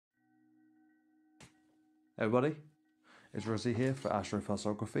Everybody, it's Rosie here for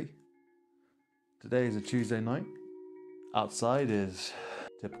AstroFarsography. Today is a Tuesday night. Outside is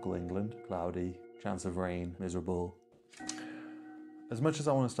typical England, cloudy, chance of rain, miserable. As much as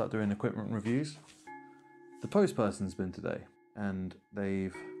I want to start doing equipment reviews, the post person's been today and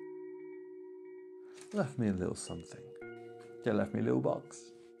they've left me a little something. They left me a little box.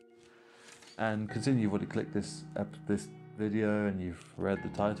 And considering you've already clicked this video and you've read the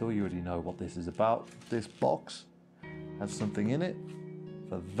title, you already know what this is about. This box has something in it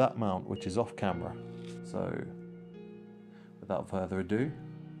for that mount, which is off camera. So without further ado,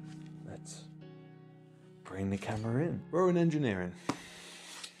 let's bring the camera in. Rowan Engineering.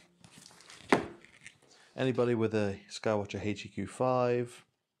 Anybody with a SkyWatcher HEQ5,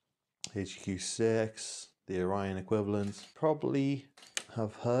 HEQ6, the Orion equivalents, probably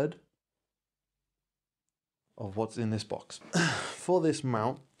have heard of what's in this box. For this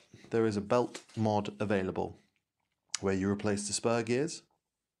mount, there is a belt mod available where you replace the spur gears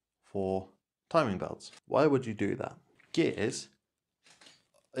for timing belts. Why would you do that? Gears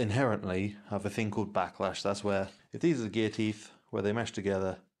inherently have a thing called backlash. That's where, if these are the gear teeth, where they mesh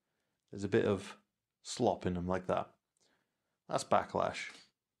together, there's a bit of slop in them like that. That's backlash.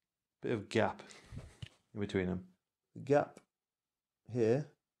 Bit of gap in between them. The gap here,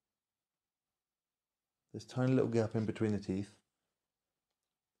 this tiny little gap in between the teeth.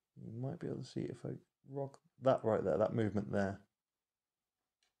 You might be able to see if I rock that right there, that movement there.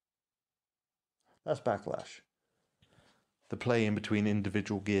 That's backlash. The play in between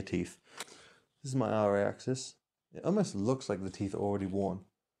individual gear teeth. This is my RA axis. It almost looks like the teeth are already worn.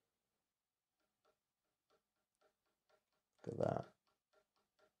 Look at that.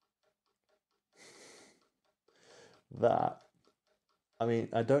 That. I mean,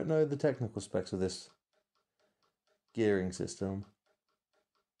 I don't know the technical specs of this gearing system,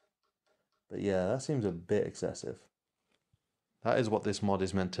 but yeah, that seems a bit excessive. That is what this mod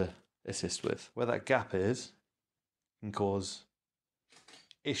is meant to assist with. Where that gap is can cause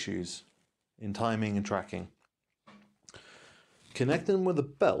issues in timing and tracking. Connecting them with a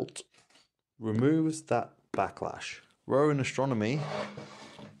belt removes that backlash. Rowan Astronomy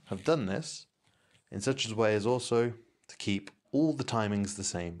have done this in such a way as also to keep all the timings the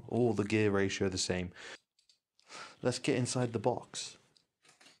same, all the gear ratio the same. Let's get inside the box.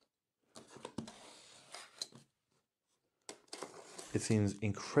 It seems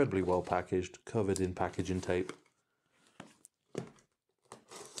incredibly well packaged, covered in packaging tape.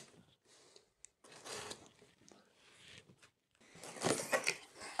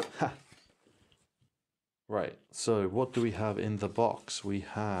 Ha. Right, so what do we have in the box? We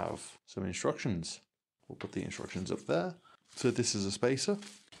have some instructions. We'll put the instructions up there. So this is a spacer.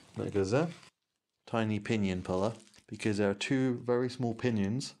 That goes there. Tiny pinion puller, because there are two very small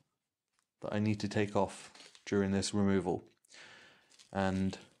pinions that I need to take off during this removal.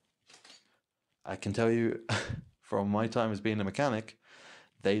 And I can tell you from my time as being a mechanic,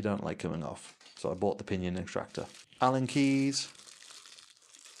 they don't like coming off. So I bought the pinion extractor. Allen keys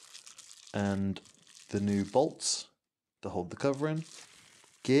and the new bolts to hold the cover in.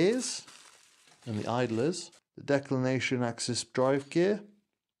 Gears and the idlers. The declination axis drive gear.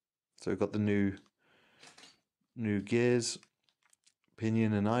 So we've got the new gears,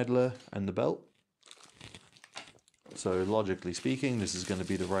 pinion and idler, and the belt. So logically speaking, this is going to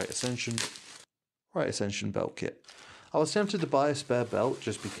be the right ascension belt kit. I was tempted to buy a spare belt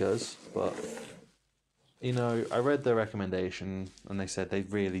just because, but you know, I read their recommendation and they said they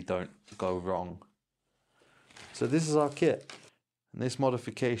really don't go wrong. So this is our kit. And this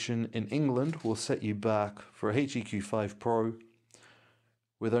modification in England will set you back for a HEQ5 Pro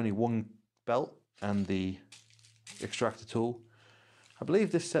with only one belt and the extractor tool. I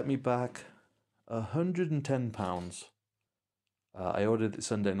believe this set me back £110. I ordered it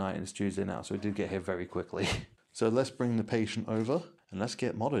Sunday night and it's Tuesday now, so it did get here very quickly. So let's bring the patient over and let's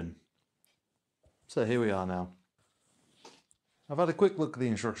get modding. So here we are now. I've had a quick look at the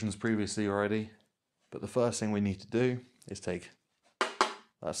instructions previously already, but the first thing we need to do is take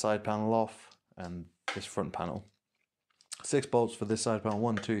that side panel off and this front panel. 6 bolts for this side panel.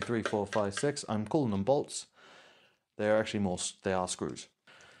 1, 2, 3, 4, 5, 6. I'm calling them bolts. They are actually they are screws.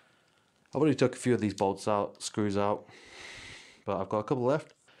 I've already took a few of these bolts out, screws out, but I've got a couple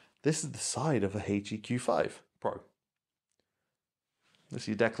left. This is the side of a HEQ5 Pro. This is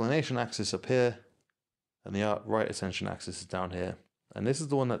your declination axis up here, and the right ascension axis is down here. And this is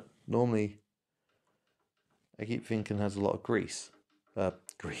the one that normally I keep thinking has a lot of grief.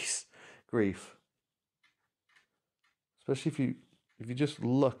 Especially if you just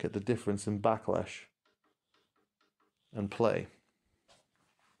look at the difference in backlash and play.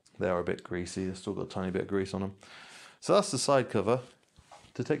 They are a bit greasy, they've still got a tiny bit of grease on them. So that's the side cover.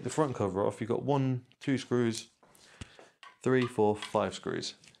 To take the front cover off, you've got 1, 2 screws, 3, 4, 5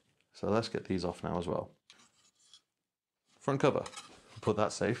 screws. So let's get these off now as well. Front cover, put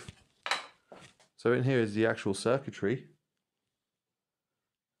that safe. So in here is the actual circuitry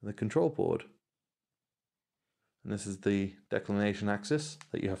and the control board. And this is the declination axis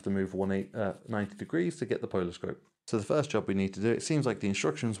that you have to move 90 degrees to get the polar scope. So the first job we need to do, it seems like the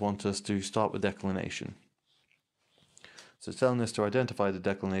instructions want us to start with declination. So it's telling us to identify the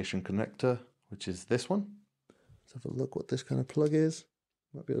declination connector, which is this one. Let's have a look what this kind of plug is.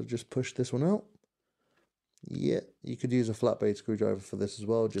 Might be able to just push this one out. Yeah, you could use a flat blade screwdriver for this as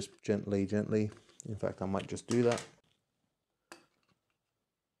well, just gently. In fact, I might just do that.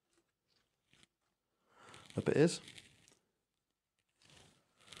 Up it is.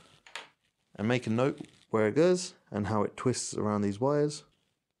 And make a note where it goes and how it twists around these wires.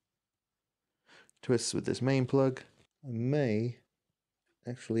 Twists with this main plug. I may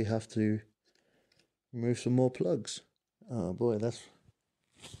actually have to remove some more plugs. Oh boy, that's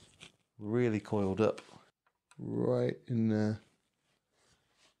really coiled up. Right in there.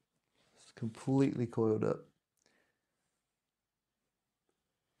 It's completely coiled up.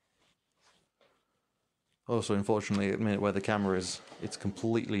 Also, unfortunately, at the minute where the camera is, it's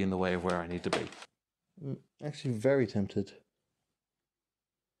completely in the way of where I need to be. I'm actually very tempted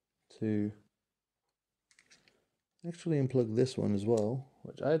to actually unplug this one as well,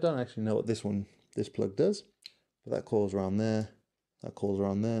 which I don't actually know what this plug does, but that coils around there, that coils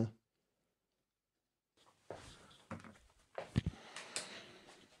around there.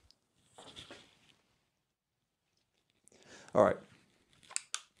 All right.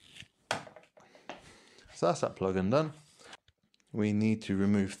 So that's that plug undone. We need to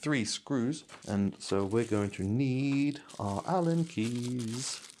remove 3 screws, and so we're going to need our Allen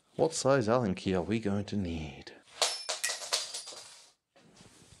keys. What size Allen key are we going to need?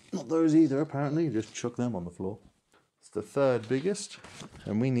 Not those either, apparently. Just chuck them on the floor. It's the 3rd biggest,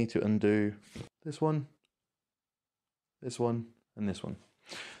 and we need to undo this one, and this one.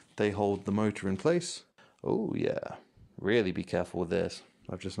 They hold the motor in place. Oh yeah, really be careful with this.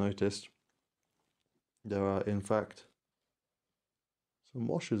 I've just noticed there are, in fact, some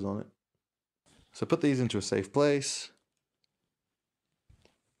washers on it. So put these into a safe place.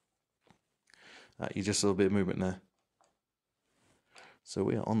 You just saw a bit of movement there. So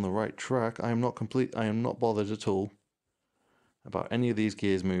we are on the right track. I am not bothered at all about any of these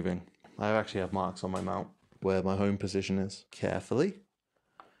gears moving. I actually have marks on my mount where my home position is. Carefully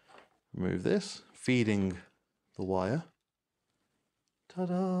remove this, feeding the wire.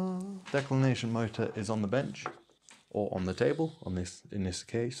 Ta-da! Declination motor is on the bench or on the table in this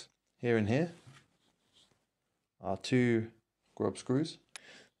case. Here and here are 2 grub screws.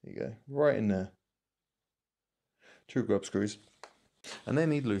 There you go, right in there. 2 grub screws, and they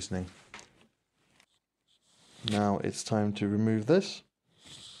need loosening. Now it's time to remove this.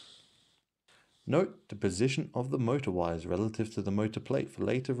 Note the position of the motor wires relative to the motor plate for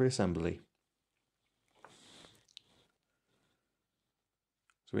later reassembly.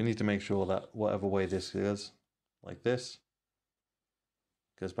 So we need to make sure that whatever way this goes, like this,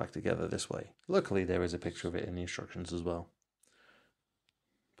 goes back together this way. Luckily there is a picture of it in the instructions as well,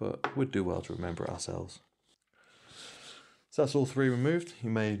 but we'd do well to remember it ourselves. So that's all 3 removed. You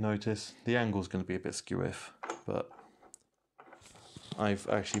may notice the angle is going to be a bit skew-if, but I've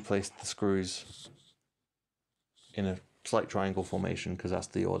actually placed the screws in a slight triangle formation because that's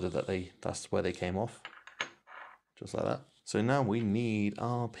the order that's where they came off, just like that. So now we need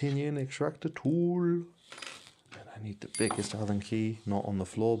our pinion extractor tool, and I need the biggest Allen key, not on the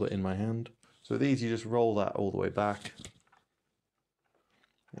floor but in my hand. So these, you just roll that all the way back.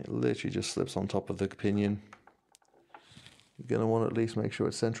 It literally just slips on top of the pinion. You're going to want to at least make sure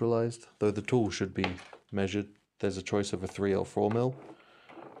it's centralized, though the tool should be measured. There's a choice of a 3 or 4 mil.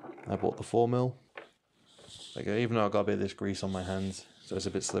 I bought the 4 mil. Okay, even though I've got a bit of this grease on my hands, so it's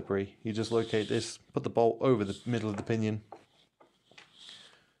a bit slippery, you just locate this, put the bolt over the middle of the pinion,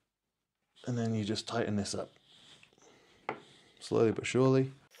 and then you just tighten this up. Slowly but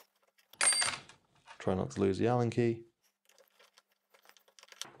surely. Try not to lose the Allen key.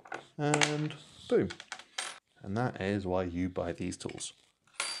 And boom. And that is why you buy these tools.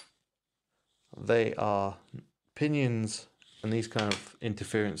 They are pinions and these kind of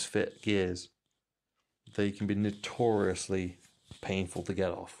interference fit gears. They can be notoriously painful to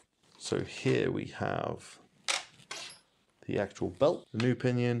get off. So here we have the actual belt, the new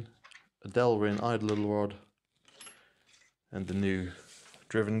pinion, a Delrin idler rod, and the new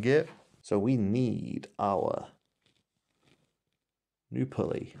driven gear. So we need our new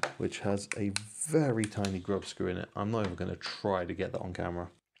pulley, which has a very tiny grub screw in it. I'm not even going to try to get that on camera.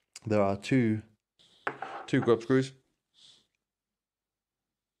 There are two grub screws.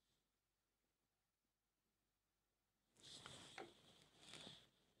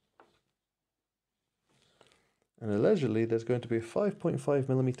 And allegedly there's going to be a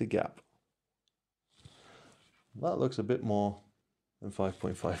 5.5mm gap. That looks a bit more than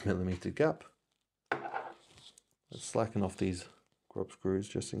 5.5mm gap. Let's slacken off these grub screws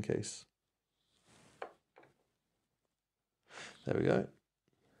just in case. There we go.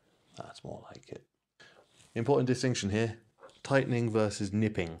 That's more like it. Important distinction here, tightening versus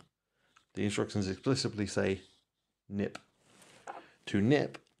nipping. The instructions explicitly say nip. To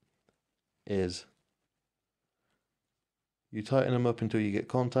nip is you tighten them up until you get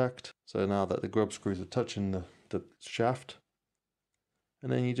contact. So now that the grub screws are touching the shaft, and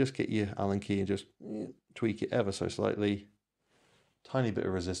then you just get your Allen key and just tweak it ever so slightly, tiny bit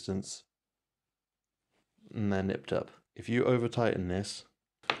of resistance, and they're nipped up. If you over tighten this,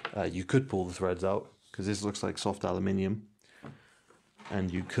 you could pull the threads out, because this looks like soft aluminium,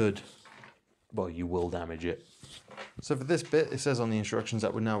 and you could, well, you will damage it. So for this bit, it says on the instructions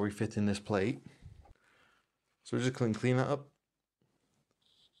that we're now refitting this plate. So we're just going to clean that up.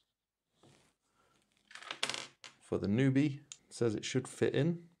 For the newbie, it says it should fit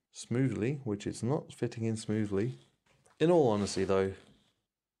in smoothly, which it's not fitting in smoothly. In all honesty though,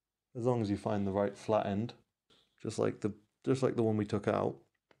 as long as you find the right flat end, just like the one we took out,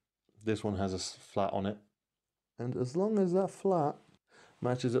 this one has a flat on it. And as long as that flat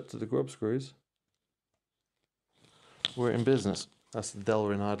matches up to the grub screws, we're in business. That's the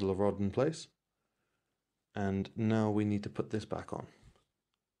Delrin idler rod in place. And now we need to put this back on.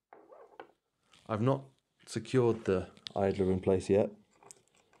 I've not secured the idler in place yet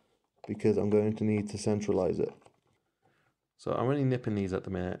because I'm going to need to centralize it. So I'm only nipping these at the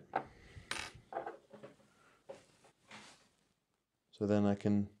minute. So then I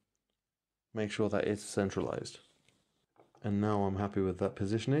can make sure that it's centralized. And now I'm happy with that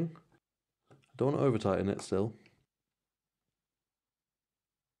positioning. I don't want to over tighten it still.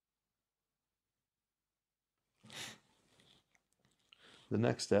 The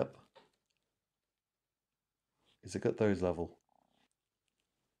next step is to get those level.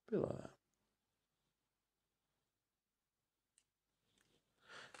 A bit like that.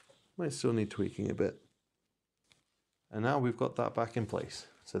 Might still need tweaking a bit. And now we've got that back in place.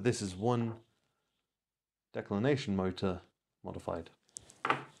 So this is one declination motor modified.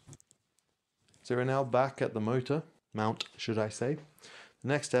 So we're now back at the motor mount, should I say. The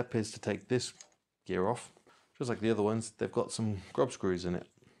next step is to take this gear off. Just like the other ones, they've got some grub screws in it.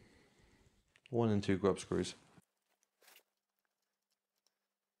 1 and 2 grub screws.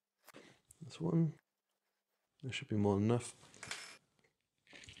 This one, there should be more than enough.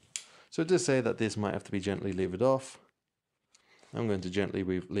 So it does say that this might have to be gently levered off. I'm going to gently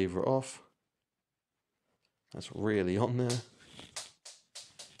lever it off. That's really on there.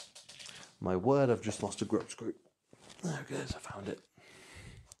 My word, I've just lost a grub screw. There it is, I found it.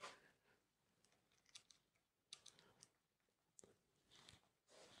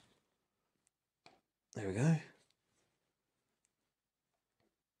 There we go.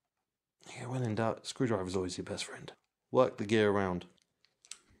 Yeah, when in doubt, screwdriver's always your best friend. Work the gear around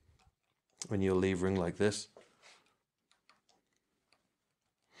when you're levering like this,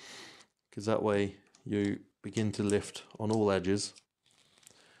 because that way you begin to lift on all edges,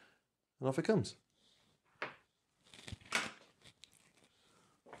 and off it comes.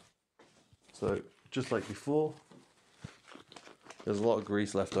 So just like before, there's a lot of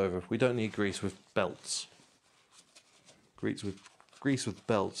grease left over. We don't need grease with belts. Grease with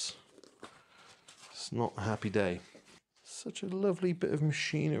belts. It's not a happy day. Such a lovely bit of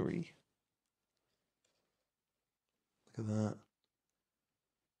machinery. Look at that.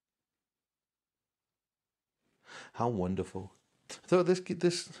 How wonderful. So this kit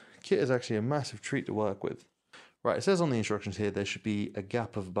is actually a massive treat to work with. Right, it says on the instructions here there should be a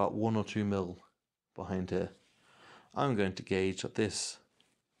gap of about 1 or 2 mil behind here. I'm going to gauge that this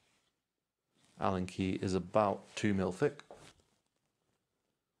Allen key is about 2 mil thick.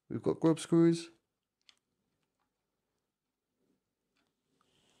 We've got grub screws.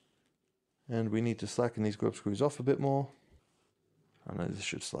 And we need to slacken these grub screws off a bit more. I know this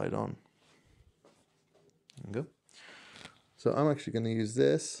should slide on. There we go. So I'm actually going to use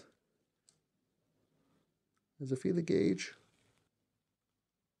this as a feeler gauge.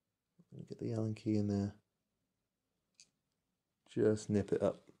 Get the Allen key in there. Just nip it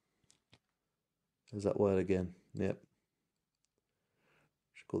up. There's that word again, nip.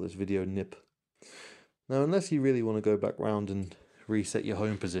 Should call this video nip. Now, unless you really want to go back round and reset your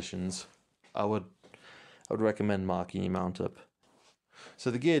home positions, I would recommend marking your mount up.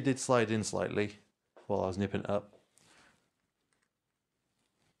 So the gear did slide in slightly while I was nipping it up.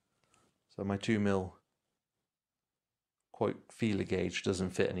 So my 2mm quote feeler gauge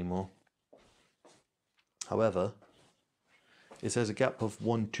doesn't fit anymore. However, it says a gap of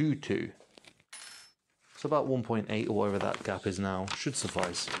 122. So about 1.8 or whatever that gap is now should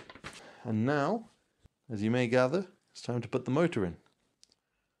suffice. And now, as you may gather, it's time to put the motor in.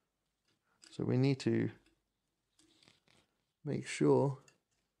 So we need to make sure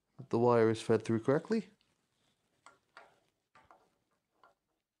that the wire is fed through correctly.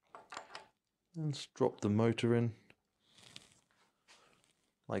 And let's drop the motor in,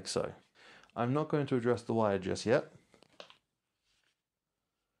 like so. I'm not going to address the wire just yet,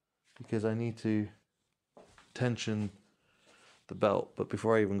 because I need to tension the belt. But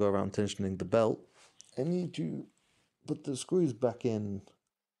before I even go around tensioning the belt, I need to put the screws back in.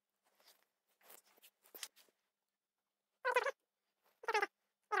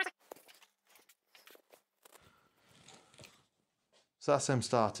 So that's them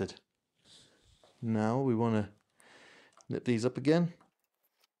started. Now we want to nip these up again,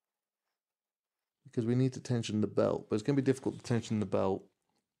 because we need to tension the belt, but it's going to be difficult to tension the belt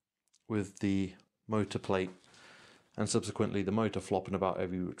with the motor plate and subsequently the motor flopping about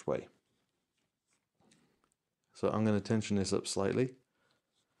every which way. So I'm going to tension this up slightly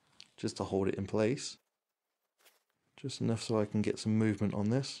just to hold it in place, just enough so I can get some movement on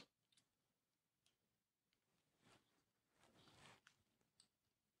this.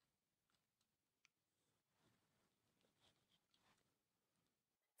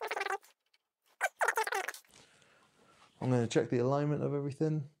 I'm going to check the alignment of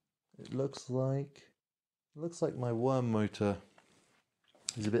everything. It looks like my worm motor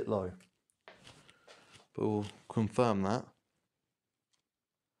is a bit low, but we'll confirm that.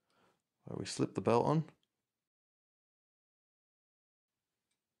 We slip the belt on.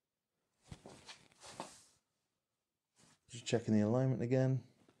 Just checking the alignment again.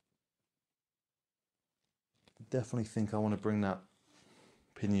 Definitely think I want to bring that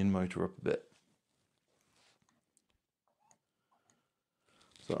pinion motor up a bit.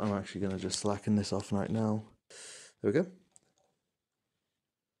 So I'm actually going to just slacken this off right now. There we go.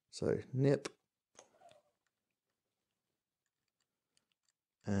 So nip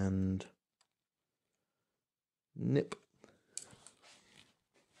and nip.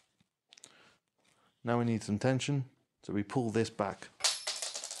 Now we need some tension, so we pull this back.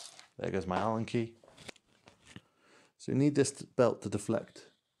 There goes my Allen key. So we need this belt to deflect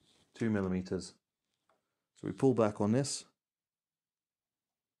 2mm. So we pull back on this.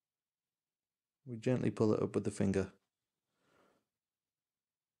 We gently pull it up with the finger.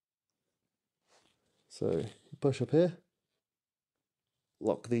 So you push up here,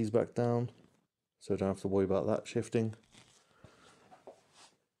 lock these back down, so I don't have to worry about that shifting.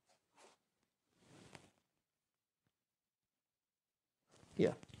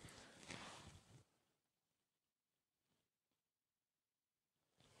 Yeah.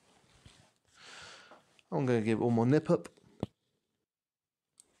 I'm going to give it one more nip up.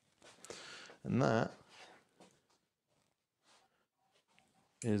 And that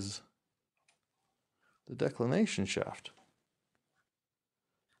is the declination shaft.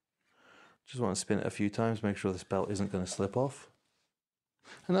 Just want to spin it a few times, make sure this belt isn't going to slip off.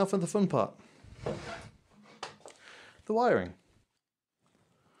 And now for the fun part. The wiring.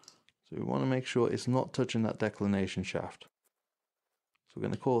 So we want to make sure it's not touching that declination shaft. So we're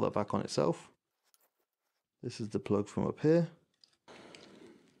going to coil that back on itself. This is the plug from up here.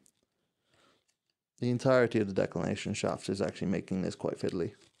 The entirety of the declination shaft is actually making this quite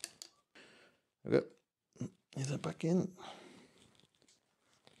fiddly. Okay, get that back in.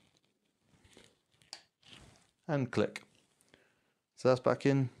 And click. So that's back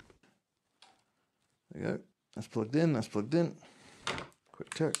in. There we go. That's plugged in, that's plugged in.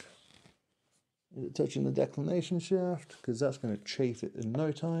 Quick check. Is it touching the declination shaft? Because that's going to chafe it in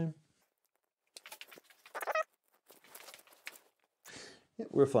no time. Yep,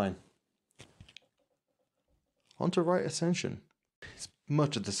 we're fine. Onto right ascension. It's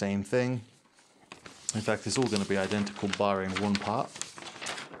much of the same thing. In fact, it's all going to be identical barring one part,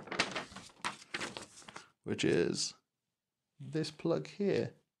 which is this plug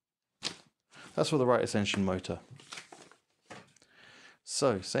here. That's for the right ascension motor.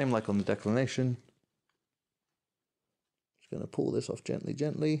 So, same like on the declination. Just going to pull this off gently,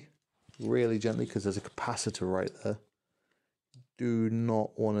 gently. Really gently, because there's a capacitor right there. Do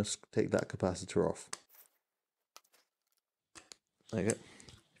not want to take that capacitor off. There you go.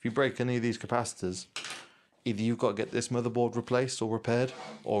 If you break any of these capacitors, either you've got to get this motherboard replaced or repaired,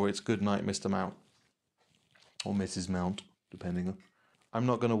 or it's good night, Mr. Mount. Or Mrs. Mount, depending on. I'm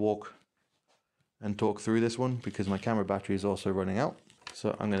not going to walk and talk through this one because my camera battery is also running out.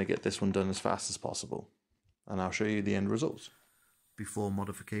 So I'm going to get this one done as fast as possible. And I'll show you the end results. Before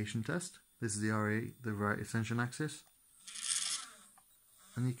modification test. This is the RA, the right extension axis.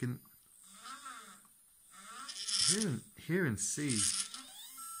 And you can hear and see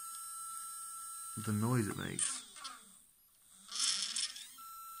the noise it makes.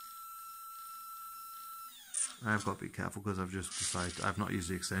 I've got to be careful because I've just decided I've not used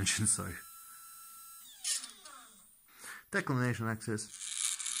the extension, so. Declination axis.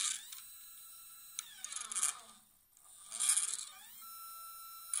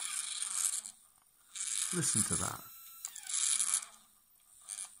 Listen to that.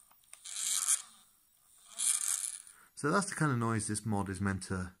 So that's the kind of noise this mod is meant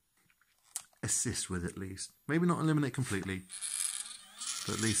to assist with, at least. Maybe not eliminate completely,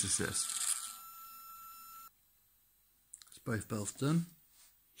 but at least assist. It's both belts done.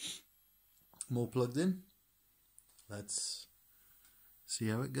 More plugged in. Let's see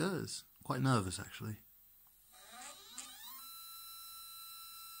how it goes. I'm quite nervous, actually.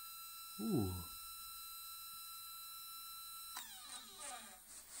 Ooh.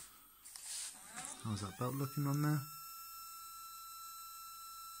 How's that belt looking on there?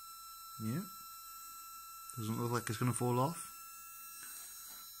 Yeah. Doesn't look like it's going to fall off.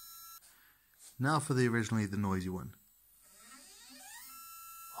 Now for the originally the noisy one.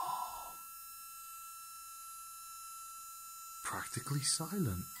 Oh. Practically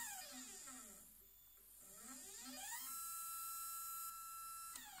silent.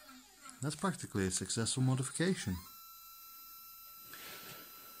 That's practically a successful modification.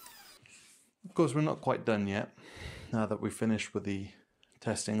 Of course, we're not quite done yet. Now that we've finished with the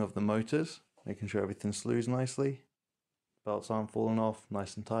testing of the motors, making sure everything slews nicely, belts aren't falling off,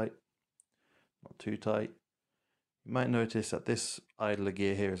 nice and tight, not too tight. You might notice that this idler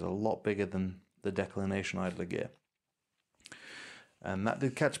gear here is a lot bigger than the declination idler gear. And that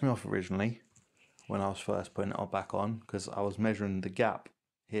did catch me off originally when I was first putting it all back on, because I was measuring the gap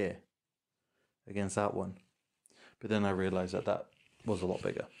here against that one. But then I realized that that was a lot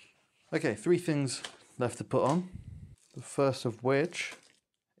bigger. Okay, 3 things left to put on. The first of which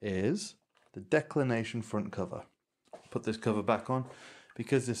is the declination front cover. Put this cover back on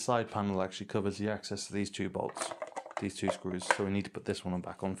because this side panel actually covers the access to these 2 bolts, these 2 screws. So we need to put this one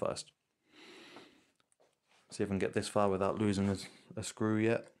back on first. See if I can get this far without losing a screw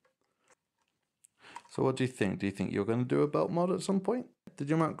yet. So what do you think? Do you think you're going to do a belt mod at some point? Did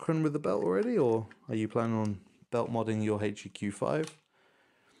you mount Krun with the belt already, or are you planning on belt modding your HEQ5?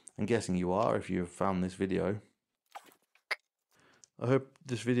 I'm guessing you are if you've found this video. I hope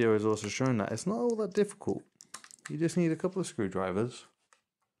this video has also shown that it's not all that difficult. You just need a couple of screwdrivers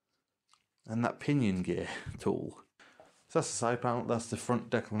and that pinion gear tool. So that's the side panel, that's the front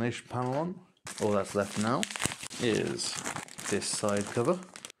declination panel on. All that's left now is this side cover.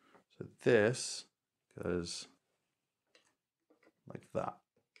 So this goes like that.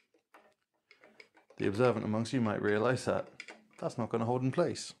 The observant amongst you might realise that that's not going to hold in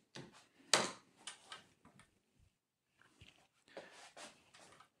place.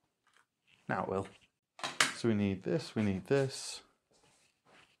 Now it will. So we need this,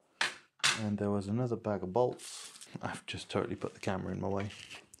 and there was another bag of bolts. I've just totally put the camera in my way.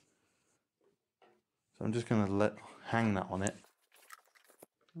 So I'm just going to hang that on it.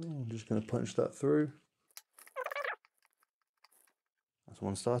 I'm just going to punch that through. That's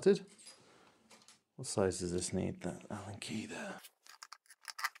one started. What size does this need? That Allen key there.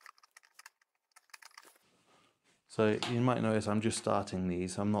 So you might notice I'm just starting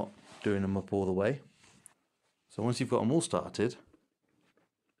these. I'm not doing them up all the way. So once you've got them all started,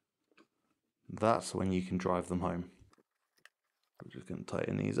 that's when you can drive them home. We're just going to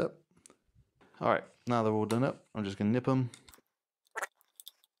tighten these up. Alright, now they're all done up, I'm just going to nip them.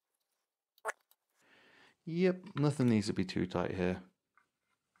 Yep, nothing needs to be too tight here.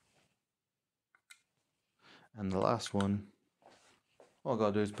 And the last one, all I've got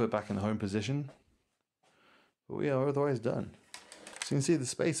to do is put it back in the home position. But we are otherwise done. So you can see the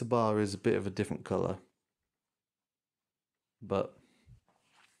spacer bar is a bit of a different colour. But,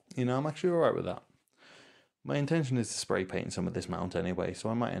 you know, I'm actually alright with that. My intention is to spray paint some of this mount anyway, so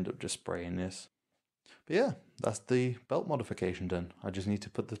I might end up just spraying this. But yeah, that's the belt modification done. I just need to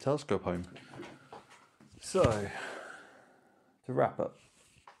put the telescope home. So, to wrap up.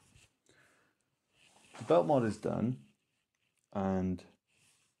 The belt mod is done, and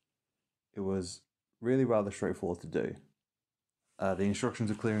it was really rather straightforward to do. The instructions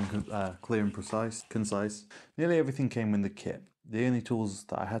are clear and concise. Nearly everything came in the kit. The only tools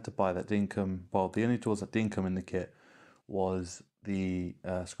that I had to buy that didn't come, well, the only tools that didn't come in the kit was the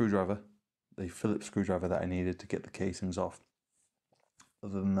screwdriver, the Phillips screwdriver that I needed to get the casings off.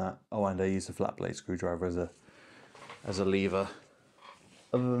 Other than that, oh, and I used a flat blade screwdriver as a lever.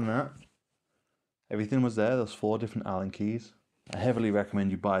 Other than that, everything was there. There's 4 different Allen keys. I heavily recommend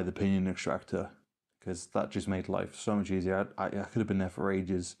you buy the pinion extractor because that just made life so much easier. I could have been there for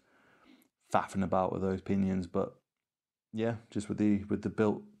ages faffing about with those pinions, but yeah, just with the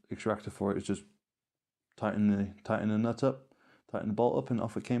built extractor for it, it's just tighten the nut up, tighten the bolt up, and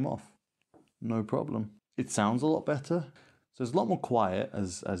off it came off. No problem. It sounds a lot better. So it's a lot more quiet,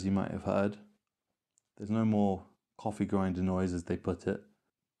 as you might have heard. There's no more coffee grinder noise, as they put it.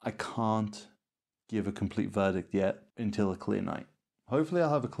 I can't give a complete verdict yet until a clear night. Hopefully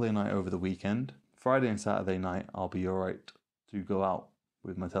I'll have a clear night over the weekend. Friday and Saturday night I'll be alright to go out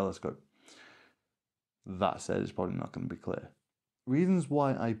with my telescope. That said, it's probably not going to be clear. Reasons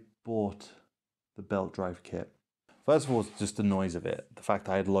why I bought the belt drive kit. First of all, it's just the noise of it. The fact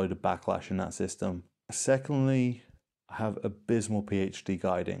I had a load of backlash in that system. Secondly, I have abysmal PhD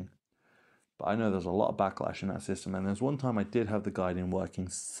guiding. But I know there's a lot of backlash in that system, and there's one time I did have the guiding working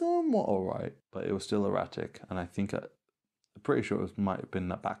somewhat alright, but it was still erratic, and I think I'm pretty sure it might have been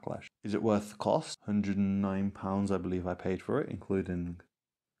that backlash. Is it worth the cost? £109 I believe I paid for it, including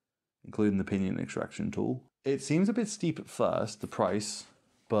the pinion extraction tool. It seems a bit steep at first, the price,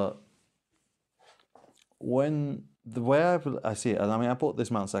 but the way I see it, and I mean I bought this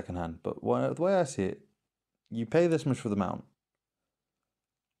mount secondhand, but the way I see it, you pay this much for the mount.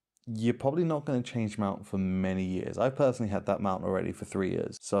 You're probably not going to change mount for many years. I personally had that mount already for 3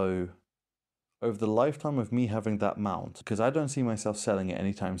 years. So over the lifetime of me having that mount, because I don't see myself selling it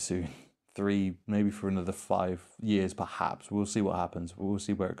anytime soon, 3, maybe for another 5 years perhaps. We'll see what happens. We'll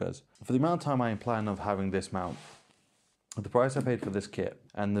see where it goes. For the amount of time I plan of having this mount, the price I paid for this kit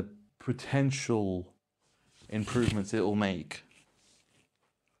and the potential improvements it will make.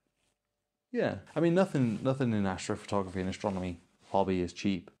 Yeah, I mean nothing in astrophotography and astronomy hobby is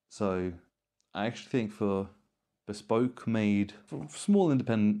cheap. So I actually think for bespoke made, small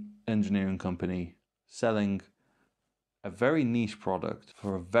independent engineering company selling a very niche product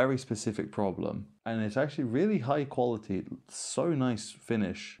for a very specific problem, and it's actually really high quality, so nice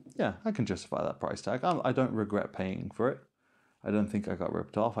finish. Yeah, I can justify that price tag. I don't regret paying for it. I don't think I got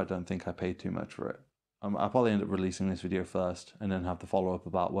ripped off. I don't think I paid too much for it. I'll probably end up releasing this video first and then have the follow-up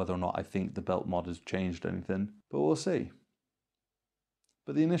about whether or not I think the belt mod has changed anything, but we'll see.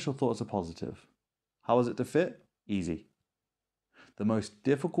 But the initial thoughts are positive. How was it to fit? Easy. The most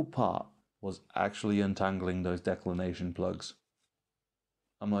difficult part was actually untangling those declination plugs.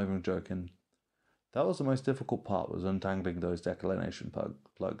 I'm not even joking. That was the most difficult part, was untangling those declination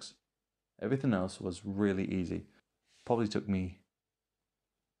plugs. Everything else was really easy. Probably took me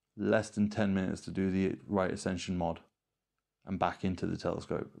less than 10 minutes to do the right ascension mod and back into the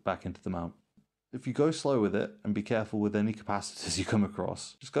telescope, back into the mount. If you go slow with it and be careful with any capacitors you come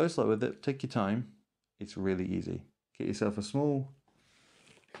across, just go slow with it, take your time. It's really easy. Get yourself a small,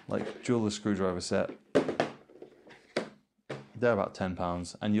 like, jeweler's screwdriver set. They're about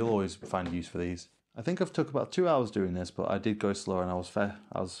 £10 and you'll always find use for these. I think I've took about 2 hours doing this, but I did go slow and I was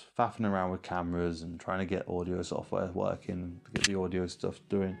faffing around with cameras and trying to get audio software working, to get the audio stuff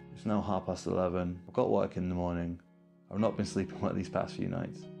doing. It's now 11:30. I've got work in the morning. I've not been sleeping well these past few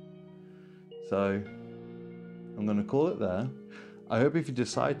nights. So I'm going to call it there. I hope if you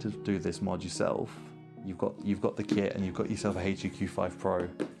decide to do this mod yourself, you've got the kit and you've got yourself a HEQ5 Pro.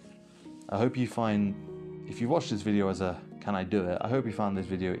 I hope you find, if you watch this video as a can I do it, I hope you found this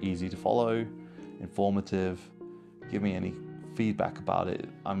video easy to follow, informative. Give me any feedback about it.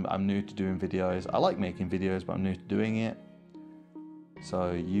 I'm new to doing videos. I like making videos, but I'm new to doing it.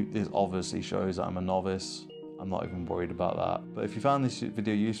 So this obviously shows that I'm a novice. I'm not even worried about that. But if you found this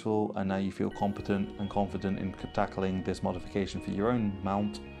video useful and now you feel competent and confident in tackling this modification for your own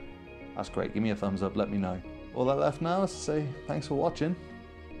mount, that's great. Give me a thumbs up, let me know. All that left now is to say thanks for watching.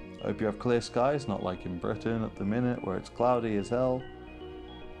 I hope you have clear skies, not like in Britain at the minute where it's cloudy as hell.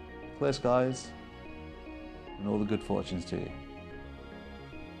 Clear skies and all the good fortunes to you.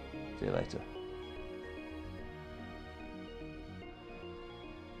 See you later.